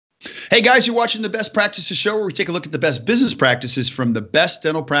Hey guys, you're watching the Best Practices Show, where we take a look at the best business practices from the best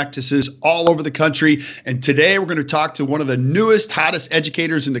dental practices all over the country. And today we're going to talk to one of the newest, hottest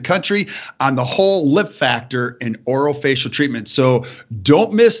educators in the country on the whole lip factor and orofacial treatment. So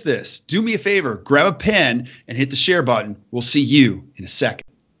don't miss this. Do me a favor, grab a pen and hit the share button. We'll see you in a second.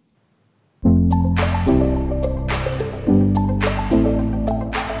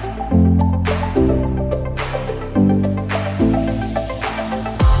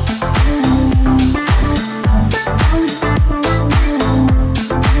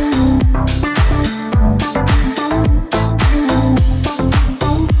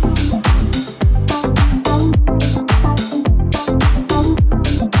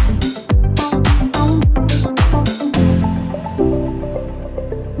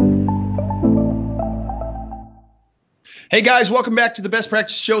 Hey guys, welcome back to the Best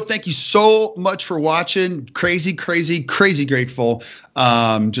Practice Show. Thank you so much for watching. Crazy grateful.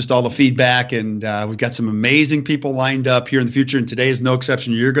 Just all the feedback, and we've got some amazing people lined up here in the future, and today is no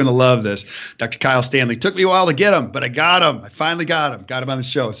exception. You're going to love this. Dr. Kyle Stanley. Took me a while to get him, but I got him. I finally got him on the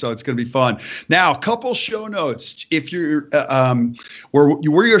show, so it's going to be fun. Now, a couple show notes. If you're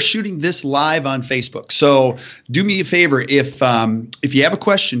where you're shooting this live on Facebook, so do me a favor. If you have a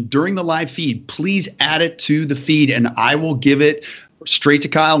question during the live feed, please add it to the feed, and I will give it straight to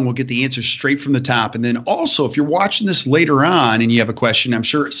Kyle, and we'll get the answer straight from the top. And then also, if you're watching this later on and you have a question, I'm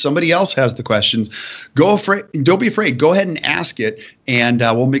sure somebody else has the questions. Don't be afraid. Go ahead and ask it, and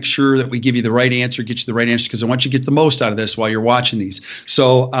we'll make sure that we give you the right answer, get you the right answer, because I want you to get the most out of this while you're watching these.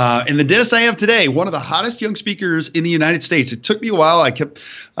 So, and the dentist I have today, one of the hottest young speakers in the United States. It took me a while. I kept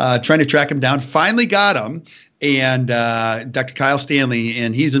trying to track him down. Finally got him. And Dr. Kyle Stanley,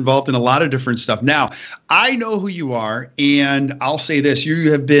 and he's involved in a lot of different stuff. Now, I know who you are, and I'll say this.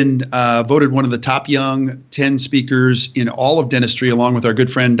 You have been voted one of the top young 10 speakers in all of dentistry, along with our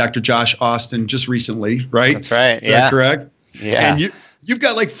good friend, Dr. Josh Austin, just recently, right? That's right. Is that correct? Yeah. And you've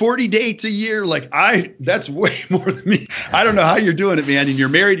got like 40 dates a year. That's way more than me. I don't know how you're doing it, man. And you're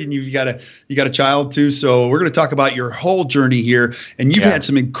married, and you got a child too. So we're going to talk about your whole journey here. And you've had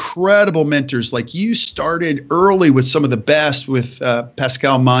some incredible mentors. Like, you started early with some of the best with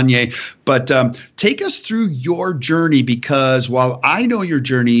Pascal Magnier. But take us through your journey, because while I know your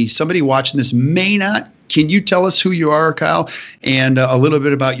journey, somebody watching this may not. Can you tell us who you are, Kyle, and a little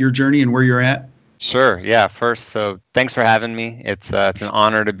bit about your journey and where you're at? Sure. Yeah. First, so thanks for having me. It's an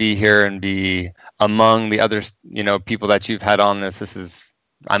honor to be here and be among the other, people that you've had on this.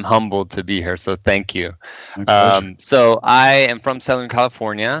 I'm humbled to be here. So thank you. So I am from Southern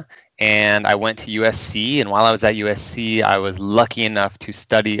California, and I went to USC. And while I was at USC, I was lucky enough to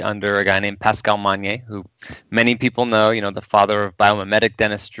study under a guy named Pascal Magnier, who many people know, the father of biomimetic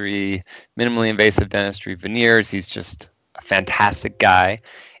dentistry, minimally invasive dentistry, veneers. He's just a fantastic guy.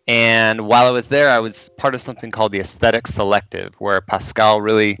 And while I was there, I was part of something called the Aesthetic Selective, where Pascal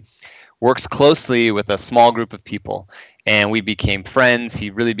really works closely with a small group of people. And we became friends. He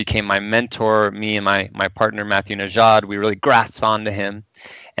really became my mentor. Me and my partner, Matthew Najad, we really grasped onto him.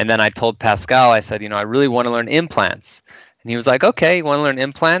 And then I told Pascal, I said, I really want to learn implants. And he was like, okay, you want to learn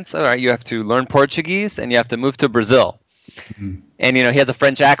implants? All right, you have to learn Portuguese, and you have to move to Brazil. Mm-hmm. And, he has a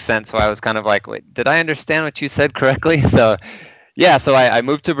French accent. So I was kind of like, wait, did I understand what you said correctly? So I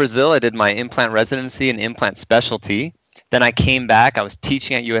moved to Brazil. I did my implant residency and implant specialty. Then I came back. I was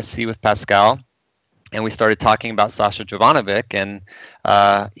teaching at USC with Pascal, and we started talking about Sasha Jovanovic. And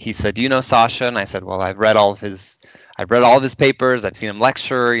he said, "Do you know Sasha?" And I said, "Well, I've read all of his papers. I've seen him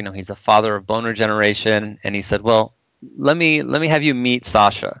lecture. He's a father of bone regeneration." And he said, "Well, let me have you meet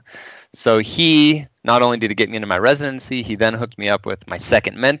Sasha." So he not only did he get me into my residency, he then hooked me up with my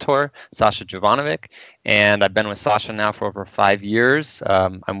second mentor, Sasha Jovanovic, and I've been with Sasha now for over 5 years.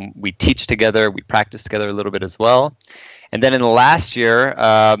 We teach together, we practice together a little bit as well. And then in the last year,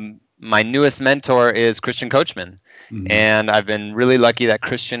 my newest mentor is Christian Coachman. Mm-hmm. And I've been really lucky that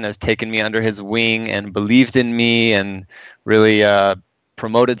Christian has taken me under his wing and believed in me and really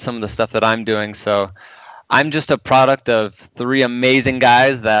promoted some of the stuff that I'm doing. So I'm just a product of 3 amazing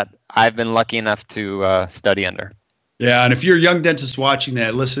guys that I've been lucky enough to study under. Yeah, and if you're a young dentist watching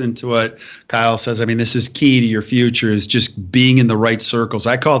that, listen to what Kyle says. I mean, this is key to your future, is just being in the right circles.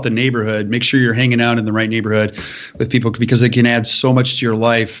 I call it the neighborhood. Make sure you're hanging out in the right neighborhood with people, because it can add so much to your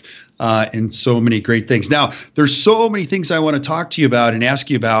life and so many great things. Now, there's so many things I want to talk to you about and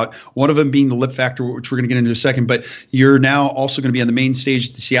ask you about, one of them being the lip factor, which we're going to get into in a second, but you're now also going to be on the main stage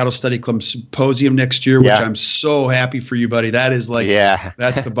at the Seattle Study Club Symposium next year, which I'm so happy for you, buddy. That is like,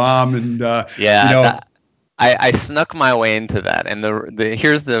 that's the bomb. And, I snuck my way into that. And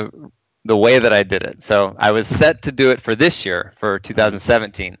here's the the way that I did it. So I was set to do it for this year, for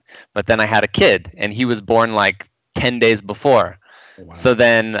 2017, but then I had a kid, and he was born like 10 days before. Oh, wow. So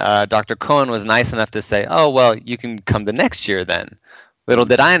then Dr. Cohen was nice enough to say, oh, well, you can come the next year then. Little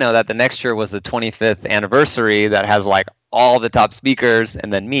did I know that the next year was the 25th anniversary that has like all the top speakers,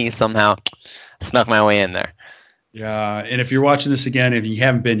 and then me somehow snuck my way in there. Yeah, and if you're watching this again, if you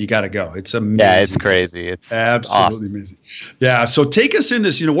haven't been, you got to go. It's amazing. Yeah, it's crazy. It's absolutely awesome. Amazing. Yeah, so take us in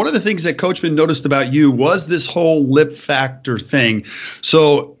this. One of the things that Coachman noticed about you was this whole lip factor thing.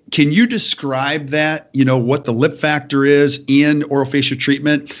 So can you describe that, what the lip factor is in orofacial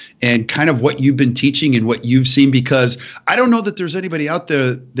treatment and kind of what you've been teaching and what you've seen? Because I don't know that there's anybody out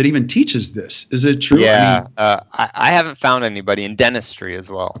there that even teaches this. Is it true? Yeah, I haven't found anybody in dentistry as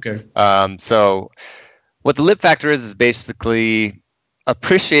well. Okay. So what the lip factor is basically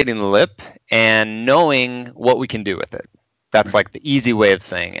appreciating the lip and knowing what we can do with it. That's like the easy way of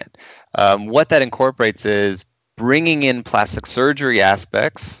saying it. What that incorporates is bringing in plastic surgery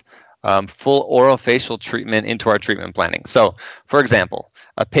aspects, full orofacial treatment into our treatment planning. So, for example,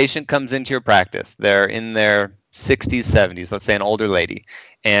 a patient comes into your practice. They're in their 60s, 70s, let's say an older lady,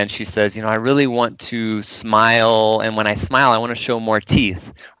 and she says, I really want to smile, and when I smile, I want to show more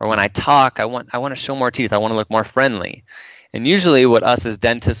teeth, or when I talk, I want to show more teeth. I want to look more friendly. And usually what us as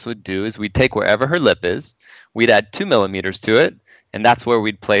dentists would do is we'd take wherever her lip is, we'd add 2 millimeters to it, and that's where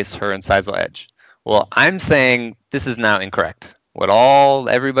we'd place her incisal edge. Well, I'm saying this is now incorrect. What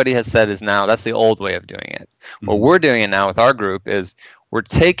everybody has said is now that's the old way of doing it. Mm-hmm. What we're doing it now with our group is we're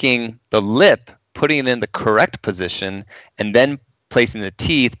taking the lip, putting it in the correct position, and then placing the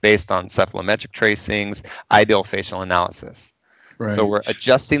teeth based on cephalometric tracings, ideal facial analysis. Right. So we're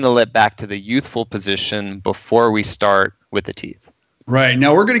adjusting the lip back to the youthful position before we start with the teeth. Right.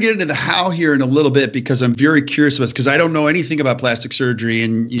 Now, we're going to get into the how here in a little bit because I'm very curious about this because I don't know anything about plastic surgery,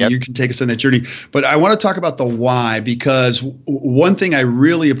 and you can take us on that journey. But I want to talk about the why, because one thing I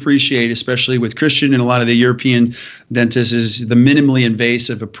really appreciate, especially with Christian and a lot of the European dentists, is the minimally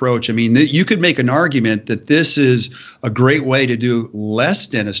invasive approach. I mean, you could make an argument that this is a great way to do less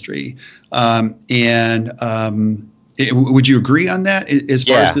dentistry. Would you agree on that as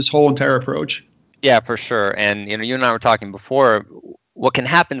far as this whole entire approach? Yeah, for sure. And you and I were talking before. What can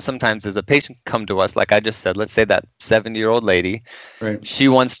happen sometimes is a patient come to us, like I just said, let's say that 70-year-old lady, right. She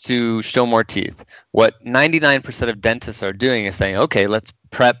wants to show more teeth. What 99% of dentists are doing is saying, okay, let's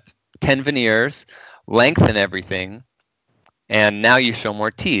prep 10 veneers, lengthen everything, and now you show more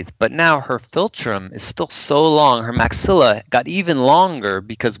teeth. But now her philtrum is still so long, her maxilla got even longer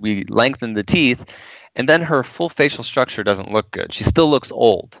because we lengthened the teeth, and then her full facial structure doesn't look good. She still looks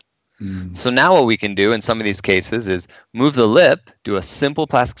old. So now what we can do in some of these cases is move the lip, do a simple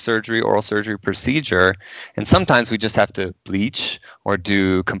plastic surgery, oral surgery procedure, and sometimes we just have to bleach or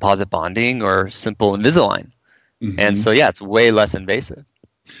do composite bonding or simple Invisalign. Mm-hmm. And so, it's way less invasive.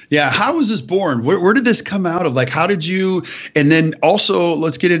 Yeah. How was this born? Where did this come out of? Like, how did you, and then also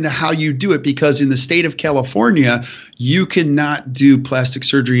let's get into how you do it, because in the state of California, you cannot do plastic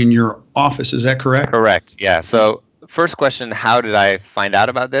surgery in your office. Is that correct? Correct. Yeah. So first question, how did I find out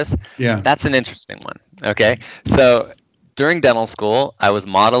about this? Yeah. That's an interesting one. Okay. So during dental school, I was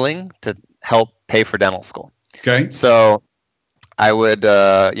modeling to help pay for dental school. Okay. So I would,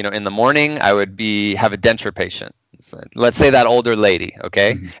 in the morning, I would have a denture patient. So let's say that older lady.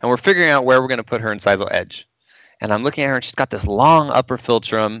 Okay. Mm-hmm. And we're figuring out where we're going to put her incisal edge. And I'm looking at her and she's got this long upper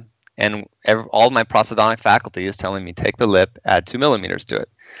philtrum, and all my prosthodontic faculty is telling me, take the lip, add 2 millimeters to it.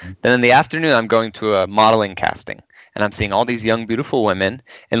 Mm-hmm. Then in the afternoon, I'm going to a modeling casting. And I'm seeing all these young, beautiful women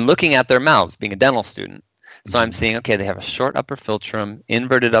and looking at their mouths, being a dental student. So I'm seeing, okay, they have a short upper philtrum,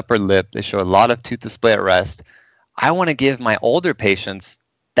 inverted upper lip. They show a lot of tooth display at rest. I want to give my older patients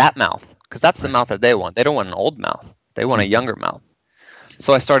that mouth, because that's the mouth that they want. They don't want an old mouth. They want a younger mouth.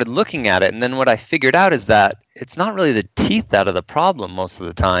 So I started looking at it. And then what I figured out is that it's not really the teeth that are the problem most of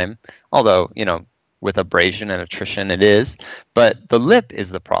the time, although, with abrasion and attrition it is. But the lip is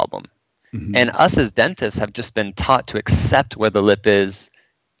the problem. Mm-hmm. And us as dentists have just been taught to accept where the lip is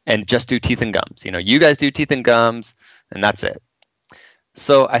and just do teeth and gums. You guys do teeth and gums, and that's it.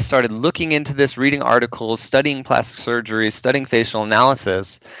 So I started looking into this, reading articles, studying plastic surgery, studying facial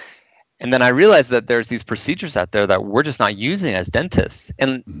analysis. And then I realized that there's these procedures out there that we're just not using as dentists.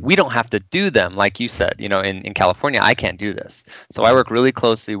 And we don't have to do them. Like you said, in California, I can't do this. So I work really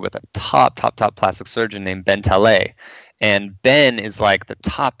closely with a top plastic surgeon named Ben Tallet. And Ben is like the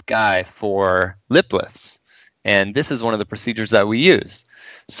top guy for lip lifts. And this is one of the procedures that we use.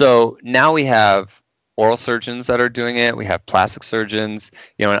 So now we have oral surgeons that are doing it. We have plastic surgeons.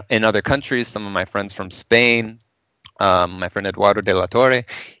 In other countries, some of my friends from Spain my friend Eduardo de la Torre,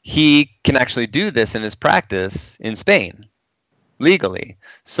 he can actually do this in his practice in Spain legally.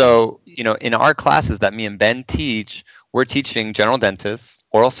 So, in our classes that me and Ben teach, we're teaching general dentists,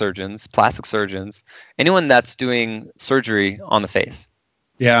 oral surgeons, plastic surgeons, anyone that's doing surgery on the face.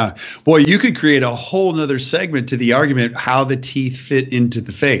 Yeah. Boy, you could create a whole nother segment to the argument how the teeth fit into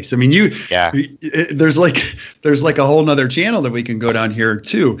the face. I mean, there's like a whole nother channel that we can go down here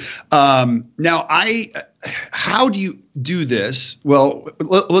too. Now how do you do this? Well,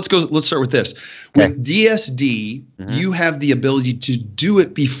 let's start with this. Okay. With DSD, you have the ability to do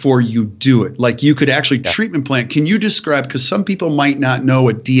it before you do it. Like you could actually treatment plan. Can you describe, because some people might not know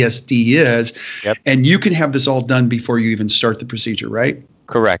what DSD is, and you can have this all done before you even start the procedure, right?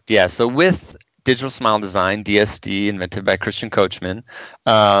 Correct. Yeah. So with Digital Smile Design, DSD, invented by Christian Coachman,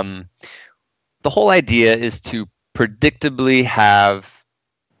 the whole idea is to predictably have,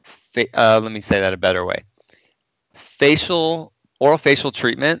 let me say that a better way, oral facial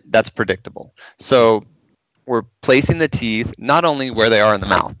treatment that's predictable. So we're placing the teeth not only where they are in the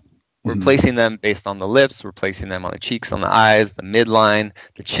mouth, we're placing them based on the lips, we're placing them on the cheeks, on the eyes, the midline,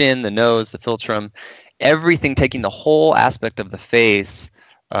 the chin, the nose, the philtrum, everything, taking the whole aspect of the face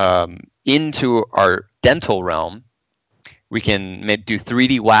into our dental realm. We can do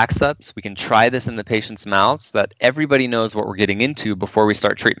 3D wax ups. We can try this in the patient's mouth so that everybody knows what we're getting into before we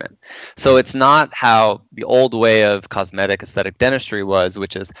start treatment. So it's not how the old way of cosmetic aesthetic dentistry was,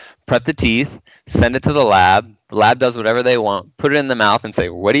 which is prep the teeth, send it to the lab does whatever they want, put it in the mouth and say,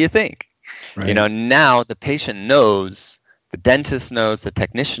 what do you think? Right. Now the patient knows, the dentist knows, the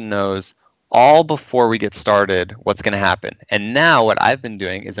technician knows, all before we get started what's going to happen. And now what I've been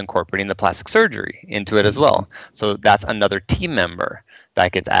doing is incorporating the plastic surgery into it as well. So that's another team member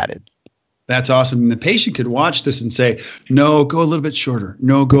that gets added. That's awesome. And the patient could watch this and say, no, go a little bit shorter.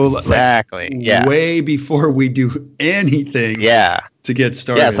 No, go exactly. Way before we do anything to get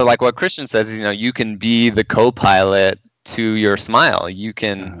started. Yeah, so like what Christian says is, you can be the co-pilot to your smile. You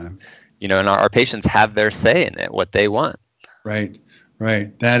can, and our patients have their say in it, what they want. Right.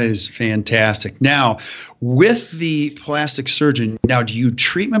 Right. That is fantastic. Now, with the plastic surgeon, do you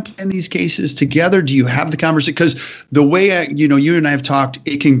treatment plan these cases together? Do you have the conversation? Because the way, you and I have talked,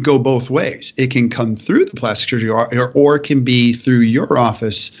 it can go both ways. It can come through the plastic surgery or it can be through your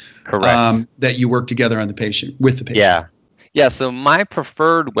office. Correct. That you work together on the patient, with the patient. Yeah. So my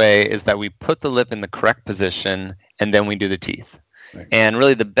preferred way is that we put the lip in the correct position and then we do the teeth. Right. And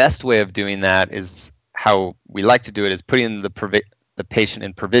really the best way of doing that is how we like to do it is putting the patient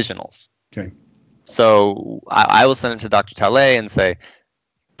in provisionals. Okay. So I will send it to Dr. Talay and say,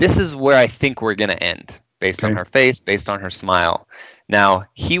 this is where I think we're going to end based on her face, based on her smile. Now,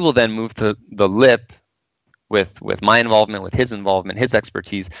 he will then move the lip with my involvement, with his involvement, his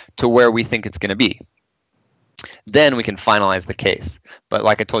expertise, to where we think it's going to be. Then we can finalize the case. But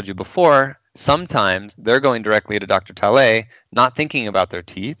like I told you before, sometimes they're going directly to Dr. Talay, not thinking about their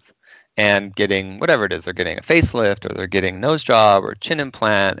teeth, and getting whatever it is, they're getting a facelift or they're getting nose job or chin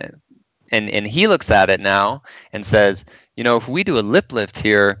implant. And he looks at it now and says, if we do a lip lift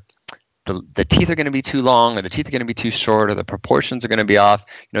here, the teeth are going to be too long or the teeth are going to be too short or the proportions are going to be off.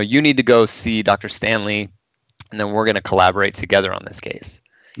 You need to go see Dr. Stanley and then we're going to collaborate together on this case.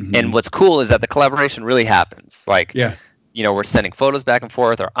 And what's cool is that the collaboration really happens. We're sending photos back and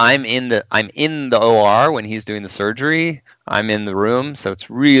forth, or I'm in the OR when he's doing the surgery. I'm in the room, so it's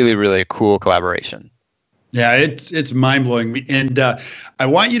really, really a cool collaboration. Yeah, it's mind-blowing. And I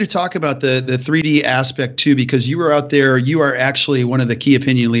want you to talk about the 3D aspect too, because you were out there. You are actually one of the key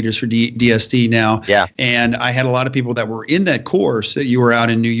opinion leaders for DSD now. Yeah. And I had a lot of people that were in that course that you were out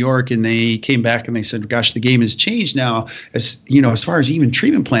in New York, and they came back and they said, gosh, the game has changed now. As far as even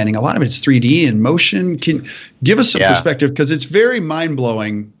treatment planning, a lot of it's 3D and motion. Can give us some perspective, because it's very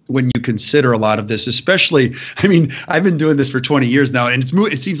mind-blowing when you consider a lot of this, especially, I've been doing this for 20 years now, and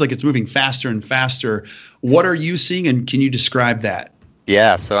it seems like it's moving faster and faster. What are you seeing, and can you describe that?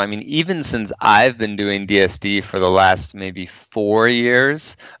 Yeah, so even since I've been doing DSD for the last maybe 4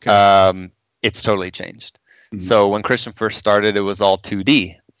 years, it's totally changed. So when Christian first started, it was all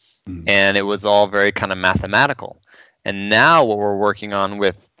 2D, and it was all very kind of mathematical. And now what we're working on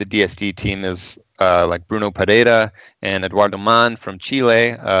with the DSD team is like Bruno Pereira and Eduardo Man from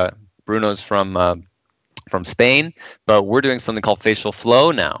Chile. Bruno's from Spain, but we're doing something called facial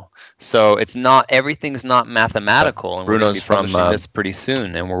flow now. So everything's not mathematical. And Bruno's from this pretty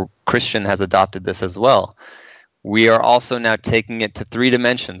soon, and Christian has adopted this as well. We are also now taking it to 3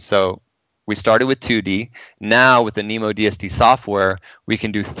 dimensions. So we started with 2D. Now with the Nemo DSD software, we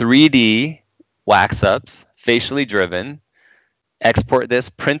can do 3D wax ups, facially driven, export this,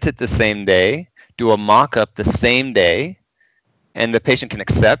 print it the same day, do a mock-up the same day, and the patient can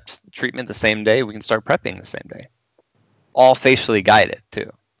accept treatment the same day. We can start prepping the same day. All facially guided too.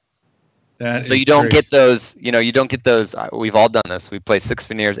 So you don't get those, you don't get those. We've all done this. We place 6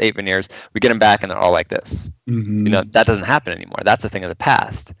 veneers, 8 veneers. We get them back and they're all like this. That doesn't happen anymore. That's a thing of the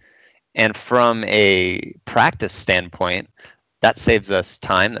past. And from a practice standpoint, that saves us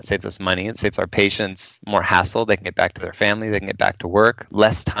time, that saves us money, it saves our patients more hassle. They can get back to their family, they can get back to work,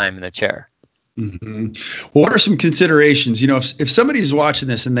 less time in the chair. Well, what are some considerations? If somebody's watching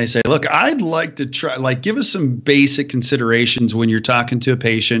this and they say, look, I'd like to try, like, give us some basic considerations when you're talking to a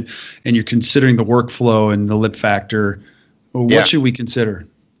patient and you're considering the workflow and the lip factor. What should we consider?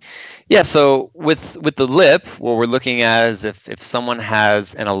 Yeah, so with the lip, what we're looking at is if someone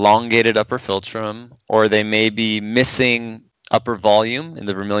has an elongated upper philtrum, or they may be missing upper volume in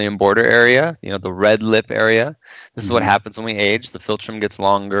the vermilion border area, the red lip area. This is what happens when we age. The philtrum gets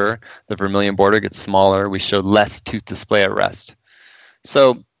longer, the vermilion border gets smaller. We show less tooth display at rest.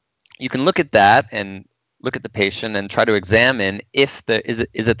 So you can look at that and look at the patient and try to examine is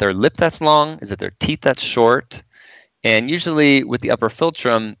it their lip that's long? Is it their teeth that's short? And usually with the upper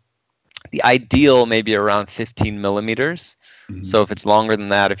philtrum, the ideal may be around 15 millimeters. So if it's longer than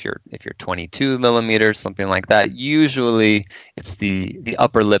that, if you're 22 millimeters, something like that, usually it's the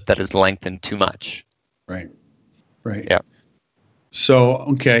upper lip that is lengthened too much. Right. Yeah. So,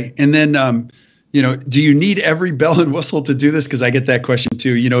 okay. And then, do you need every bell and whistle to do this? Because I get that question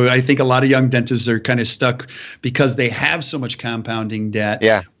too. I think a lot of young dentists are kind of stuck because they have so much compounding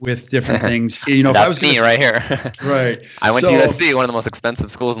debt with different things. That's me right here. Right. I went to USC, one of the most expensive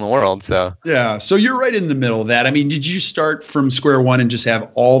schools in the world. So yeah. So you're right in the middle of that. I mean, did you start from square one and just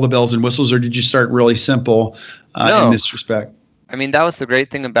have all the bells and whistles, or did you start really simple in this respect? I mean, that was the great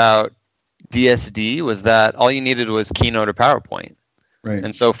thing about DSD, was that all you needed was Keynote or PowerPoint. Right.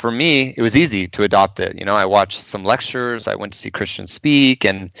 And so for me, it was easy to adopt it. I watched some lectures, I went to see Christians speak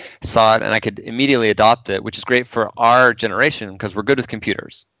and saw it, and I could immediately adopt it, which is great for our generation because we're good with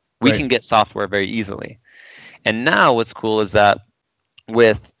computers. We can get software very easily. And now what's cool is that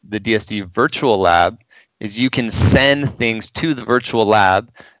with the DSD virtual lab is you can send things to the virtual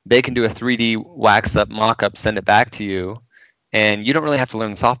lab. They can do a 3D wax up, mock up, send it back to you, and you don't really have to learn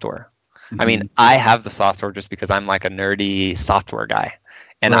the software. I mean, I have the software just because I'm like a nerdy software guy,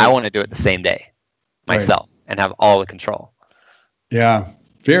 and I want to do it the same day myself and have all the control. Yeah.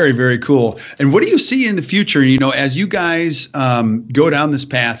 Very, very cool. And what do you see in the future, as you guys go down this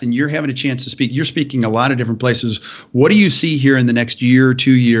path and you're having a chance to speak, you're speaking a lot of different places. What do you see here in the next year or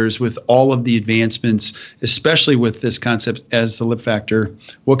 2 years with all of the advancements, especially with this concept as the lip factor?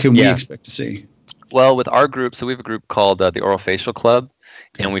 What can we expect to see? Well, with our group, so we have a group called the Orofacial Club.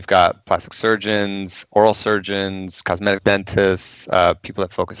 And we've got plastic surgeons, oral surgeons, cosmetic dentists, people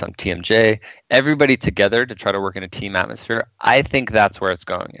that focus on TMJ, everybody together to try to work in a team atmosphere. I think that's where it's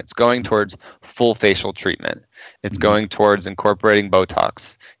going. It's going towards full facial treatment. It's going towards incorporating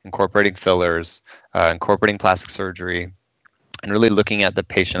Botox, incorporating fillers, incorporating plastic surgery, and really looking at the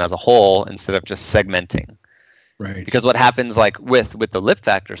patient as a whole instead of just segmenting. Right. Because what happens like with the lip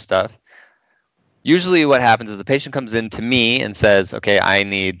factor stuff, usually what happens is the patient comes in to me and says, okay, I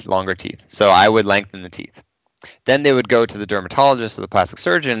need longer teeth. So I would lengthen the teeth. Then they would go to the dermatologist or the plastic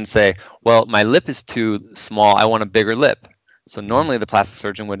surgeon and say, well, my lip is too small. I want a bigger lip. So normally the plastic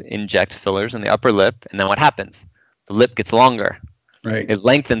surgeon would inject fillers in the upper lip. And then what happens? The lip gets longer. Right. It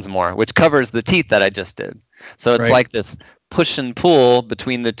lengthens more, which covers the teeth that I just did. So it's like this push and pull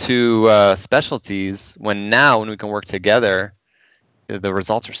between the two specialties, when we can work together, the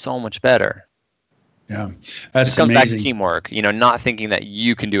results are so much better. Yeah, that's it just comes back to teamwork, not thinking that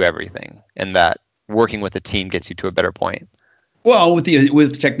you can do everything and that working with a team gets you to a better point. Well,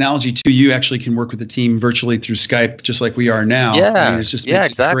 with technology too, you actually can work with the team virtually through Skype, just like we are now. Yeah, I mean, it's just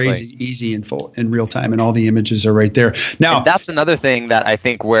makes it crazy easy and full in real time, and all the images are right there. Now, and that's another thing that I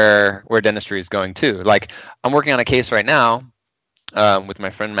think where dentistry is going too. Like, I'm working on a case right now with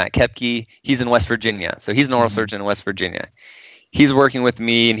my friend Matt Kepke. He's in West Virginia, so he's an oral surgeon in West Virginia. He's working with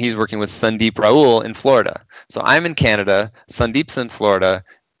me, and he's working with Sandeep Raul in Florida. So I'm in Canada, Sandeep's in Florida,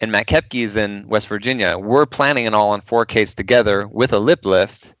 and Matt Kepke is in West Virginia. We're planning an all-on-4 case together with a lip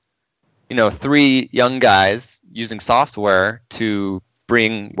lift. 3 young guys using software to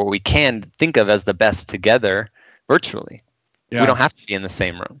bring what we can think of as the best together virtually. Yeah. We don't have to be in the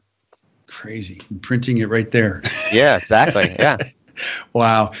same room. Crazy. I'm printing it right there. Yeah, exactly. Yeah.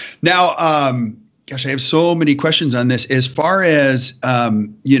 Wow. Now, Gosh, I have so many questions on this. As far as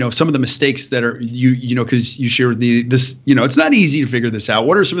some of the mistakes that are because you shared this. It's not easy to figure this out.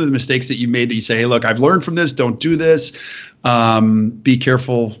 What are some of the mistakes that you made that you say, hey, look, I've learned from this. Don't do this. Be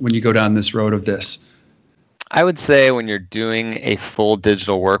careful when you go down this road of this. I would say when you're doing a full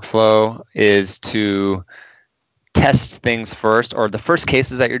digital workflow is to test things first, or the first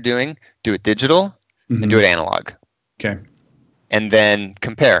cases that you're doing, do it digital and do it analog. Okay. And then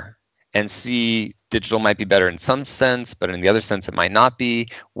compare and see. Digital might be better in some sense, but in the other sense it might not be.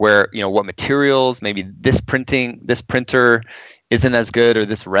 Where, what materials, maybe this printer isn't as good, or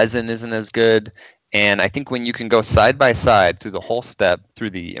this resin isn't as good. And I think when you can go side by side through the whole step, through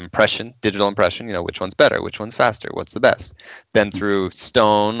the digital impression, which one's better, which one's faster, what's the best, then through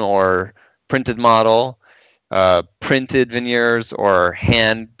stone or printed model, printed veneers or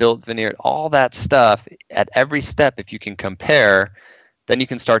hand-built veneer, all that stuff, at every step, if you can compare, then you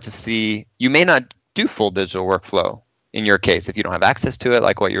can start to see. You may not do full digital workflow in your case if you don't have access to it,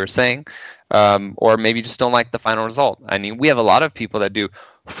 like what you were saying, or maybe you just don't like the final result. I mean, we have a lot of people that do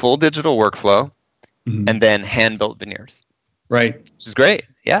full digital workflow and then hand-built veneers. Right. Which is great.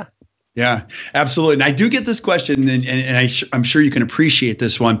 Yeah. Yeah, absolutely. And I do get this question, and I'm sure you can appreciate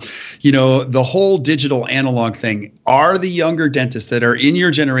this one. The whole digital analog thing. Are the younger dentists that are in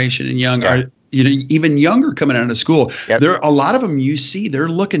your generation and young, are even younger coming out of school, there are a lot of them you see, they're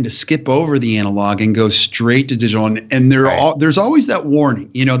looking to skip over the analog and go straight to digital. And there's always that warning,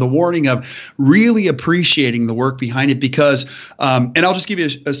 the warning of really appreciating the work behind it, because, and I'll just give you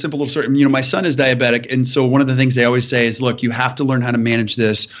a simple little story. My son is diabetic. And so one of the things they always say is, look, you have to learn how to manage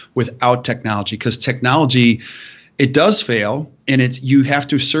this without technology, because technology, it does fail, and you have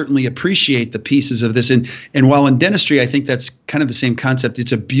to certainly appreciate the pieces of this. And while in dentistry, I think that's kind of the same concept.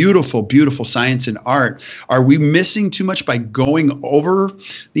 It's a beautiful, beautiful science and art. Are we missing too much by going over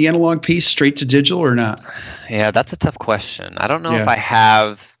the analog piece straight to digital, or not? Yeah, that's a tough question. I don't know if I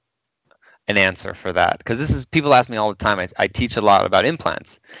have an answer for that, because people ask me all the time. I teach a lot about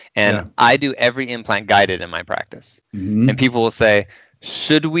implants, and I do every implant guided in my practice. And people will say,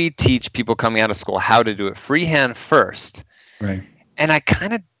 should we teach people coming out of school how to do it freehand first? Right. And I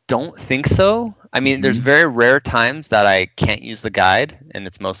kind of don't think so. I mean, there's very rare times that I can't use the guide, and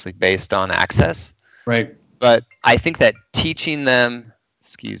it's mostly based on access. Right. But I think that teaching them,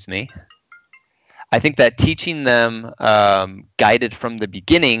 guided from the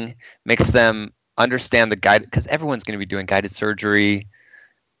beginning makes them understand the guide, because everyone's going to be doing guided surgery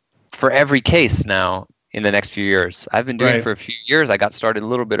for every case now in the next few years. I've been doing it for a few years. I got started a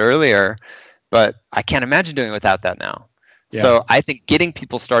little bit earlier, but I can't imagine doing it without that now. Yeah. So I think getting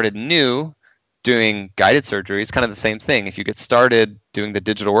people started new doing guided surgery is kind of the same thing. If you get started doing the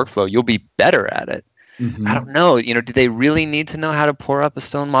digital workflow, you'll be better at it. I don't know. Do they really need to know how to pour up a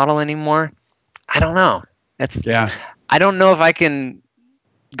stone model anymore? I don't know. I don't know if I can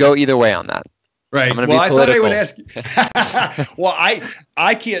go either way on that. Right. Well, I thought I would ask you. Well,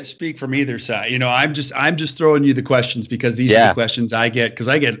 I can't speak from either side. I'm just throwing you the questions, because these are the questions I get, because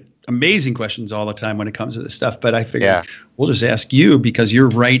I get amazing questions all the time when it comes to this stuff. But I figured we'll just ask you, because you're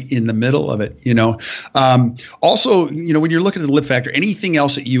right in the middle of it. Also, when you're looking at the lip factor, anything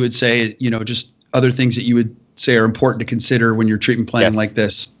else that you would say, just other things that you would say are important to consider when you're treatment planning like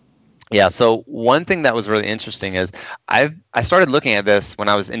this? Yeah. So one thing that was really interesting is I started looking at this when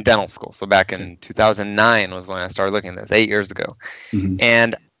I was in dental school. So back in 2009 was when I started looking at this, 8 years ago.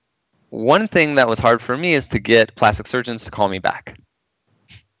 And one thing that was hard for me is to get plastic surgeons to call me back.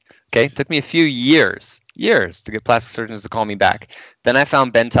 Okay. It took me a few years to get plastic surgeons to call me back. Then I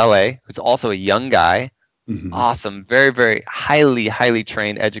found Ben Tele, who's also a young guy. Awesome. Very, very highly, highly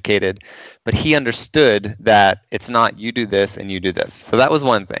trained, educated. But he understood that it's not you do this and you do this. So that was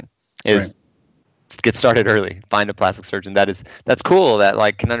one thing. Is get started early. Find a plastic surgeon that's cool,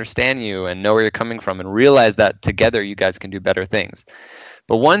 that can understand you and know where you're coming from, and realize that together you guys can do better things.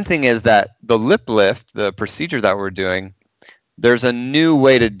 But one thing is that the lip lift, the procedure that we're doing, there's a new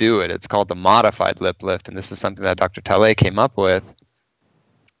way to do it. It's called the modified lip lift, and this is something that Dr. Tele came up with.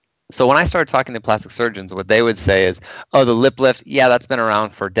 So when I started talking to plastic surgeons, what they would say is, oh, the lip lift, that's been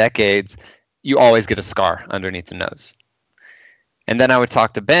around for decades. You always get a scar underneath the nose. And then I would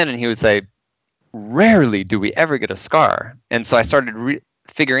talk to Ben, and he would say, rarely do we ever get a scar. And so I started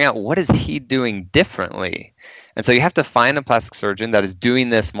figuring out, what is he doing differently? And so you have to find a plastic surgeon that is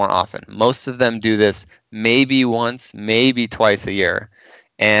doing this more often. Most of them do this maybe once, maybe twice a year.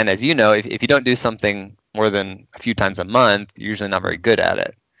 And as you know, if you don't do something more than a few times a month, you're usually not very good at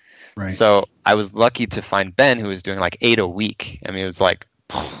it. Right. So I was lucky to find Ben, who was doing like 8 a week. I mean, it was like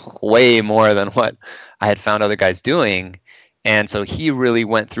way more than what I had found other guys doing. And so he really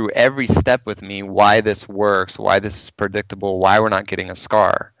went through every step with me, why this works, why this is predictable, why we're not getting a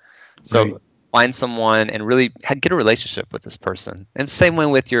scar. So Right. find someone and really get a relationship with this person. And same way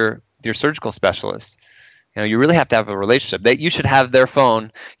with your surgical specialist. You really have to have a relationship. That you should have their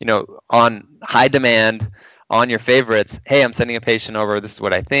phone, on high demand, on your favorites. Hey, I'm sending a patient over. This is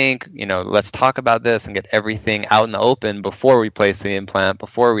what I think. Let's talk about this and get everything out in the open before we place the implant,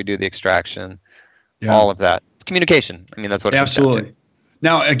 before we do the extraction, all of that. It's communication. I mean, that's what it comes down to.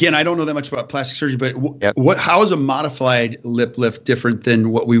 Now, again, I don't know that much about plastic surgery, but Yep. how is a modified lip lift different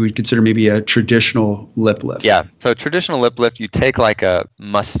than what we would consider maybe a traditional lip lift? Yeah. So traditional lip lift, you take like a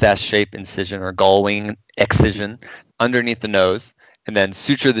mustache shape incision or gull wing excision underneath the nose and then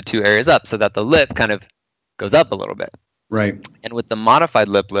suture the two areas up so that the lip kind of goes up a little bit. Right. And with the modified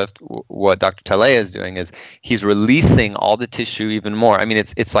lip lift, what Dr. Talea is doing is he's releasing all the tissue even more. I mean,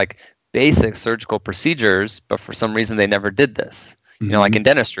 it's like basic surgical procedures, but for some reason they never did this. Like in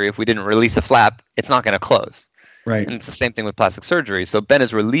dentistry, if we didn't release a flap, it's not going to close. Right. And it's the same thing with plastic surgery. So Ben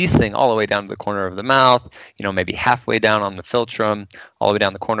is releasing all the way down to the corner of the mouth, maybe halfway down on the philtrum, all the way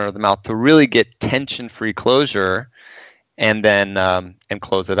down the corner of the mouth to really get tension-free closure and then and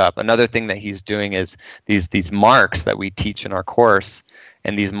close it up. Another thing that he's doing is these marks that we teach in our course,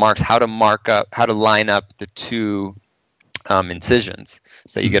 and these marks, how to line up the two incisions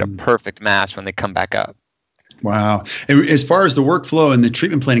so you get a perfect match when they come back up. Wow. And as far as the workflow and the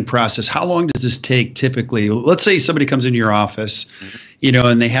treatment planning process, how long does this take typically? Let's say somebody comes into your office,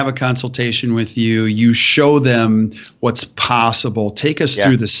 and they have a consultation with you. You show them what's possible. Take us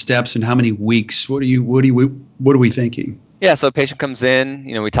through the steps and how many weeks. What are we thinking? Yeah, so a patient comes in,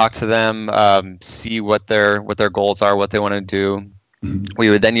 we talk to them, see what their goals are, what they want to do.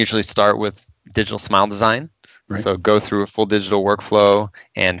 We would then usually start with digital smile design. Right. So go through a full digital workflow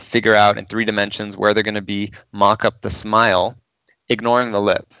and figure out in 3 dimensions where they're going to be, mock up the smile, ignoring the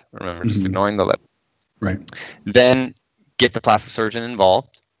lip. Remember, just ignoring the lip. Right. Then get the plastic surgeon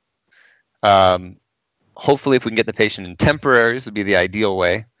involved. Hopefully, if we can get the patient in temporaries, would be the ideal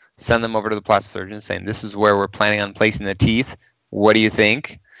way. Send them over to the plastic surgeon saying, this is where we're planning on placing the teeth. What do you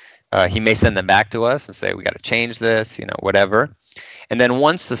think? He may send them back to us and say, we got to change this, whatever. And then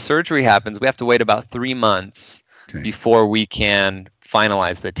once the surgery happens, we have to wait about 3 months before we can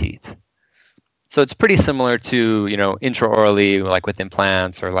finalize the teeth. So it's pretty similar to, intraorally, like with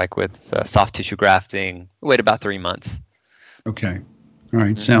implants or like with soft tissue grafting. We wait about 3 months. Okay. All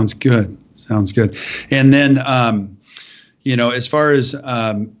right. Sounds good. And then, as far as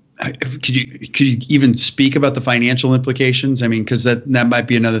could you even speak about the financial implications? I mean, because that might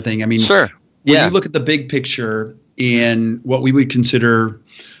be another thing. I mean, sure. When you look at the big picture in what we would consider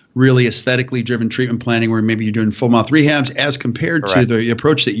really aesthetically driven treatment planning, where maybe you're doing full mouth rehabs as compared to the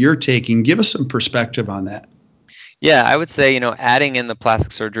approach that you're taking, give us some perspective on that. Yeah, I would say, adding in the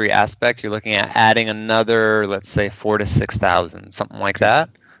plastic surgery aspect, you're looking at adding another, let's say, 4,000 to 6,000, something like that.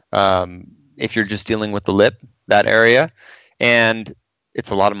 If you're just dealing with the lip, that area, and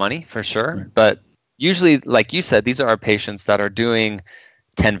it's a lot of money for sure. Right. But usually, like you said, these are our patients that are doing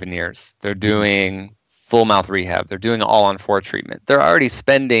 10 veneers. They're doing full mouth rehab. They're doing all on 4 treatment. They're already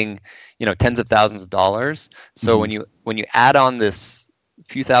spending, tens of thousands of dollars. So when you add on this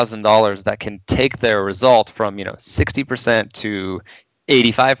few $1,000s that can take their result from 60% to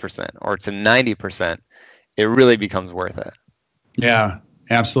 85% or to 90%, it really becomes worth it. Yeah.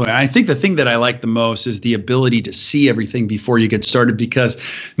 Absolutely. I think the thing that I like the most is the ability to see everything before you get started, because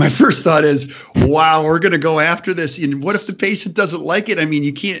my first thought is, wow, we're going to go after this. And what if the patient doesn't like it? I mean,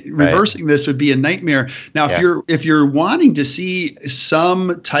 you can't, reversing this would be a nightmare. Now, if you're wanting to see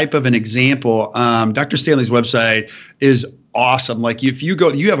some type of an example, Dr. Stanley's website is awesome. Like if you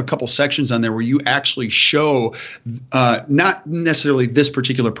go, you have a couple sections on there where you actually show not necessarily this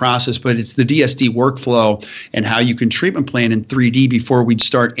particular process, but it's the DSD workflow and how you can treatment plan in 3D before we'd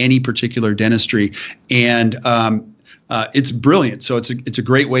start any particular dentistry. And it's brilliant. So it's a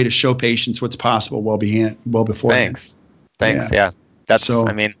great way to show patients what's possible well before. Thanks. Yeah. That's,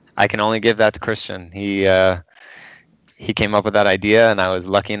 I mean, I can only give that to Christian. He came up with that idea, and I was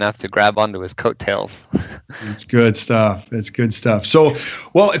lucky enough to grab onto his coattails. It's good stuff. So,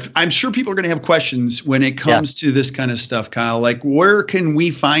 well, I'm sure people are going to have questions when it comes to this kind of stuff, Kyle. Like, where can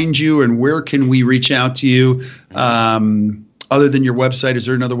we find you, and where can we reach out to you? Other than your website, is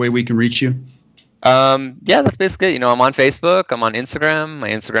there another way we can reach you? That's basically it. I'm on Facebook. I'm on Instagram.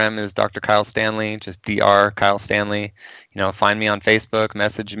 My Instagram is Dr. Kyle Stanley, just Dr. Kyle Stanley. Find me on Facebook,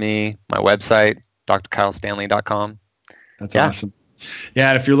 message me. My website, drkylestanley.com. That's awesome.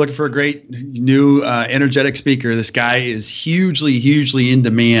 Yeah, and if you're looking for a great new energetic speaker, this guy is hugely in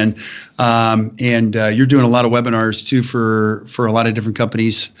demand. And you're doing a lot of webinars too for a lot of different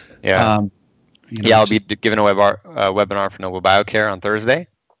companies. Yeah. I'll be giving a webinar for Noble Biocare on Thursday.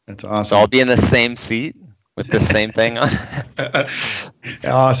 That's awesome. So I'll be in the same seat with the same thing on.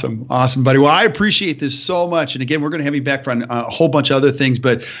 Awesome, buddy. Well, I appreciate this so much. And again, we're going to have you back on a whole bunch of other things.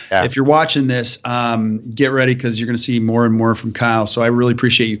 But if you're watching this, get ready because you're going to see more and more from Kyle. So I really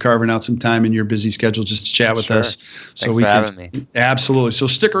appreciate you carving out some time in your busy schedule just to chat with us. Thanks for having me. Absolutely. So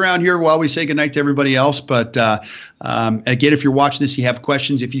stick around here while we say goodnight to everybody else. But again, if you're watching this, you have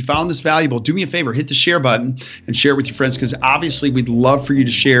questions. If you found this valuable, do me a favor, hit the share button and share it with your friends because obviously we'd love for you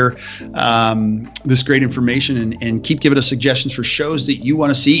to share this great information and keep giving us suggestions for shows that you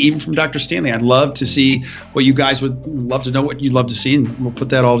want to see, even from Dr. Stanley. I'd love to see what you guys would love to know, what you'd love to see, and we'll put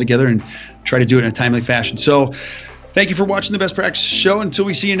that all together and try to do it in a timely fashion. So thank you for watching the Best Practice Show. Until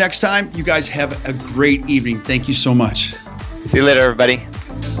we see you next time, you guys have a great evening. Thank you so much. See you later, everybody.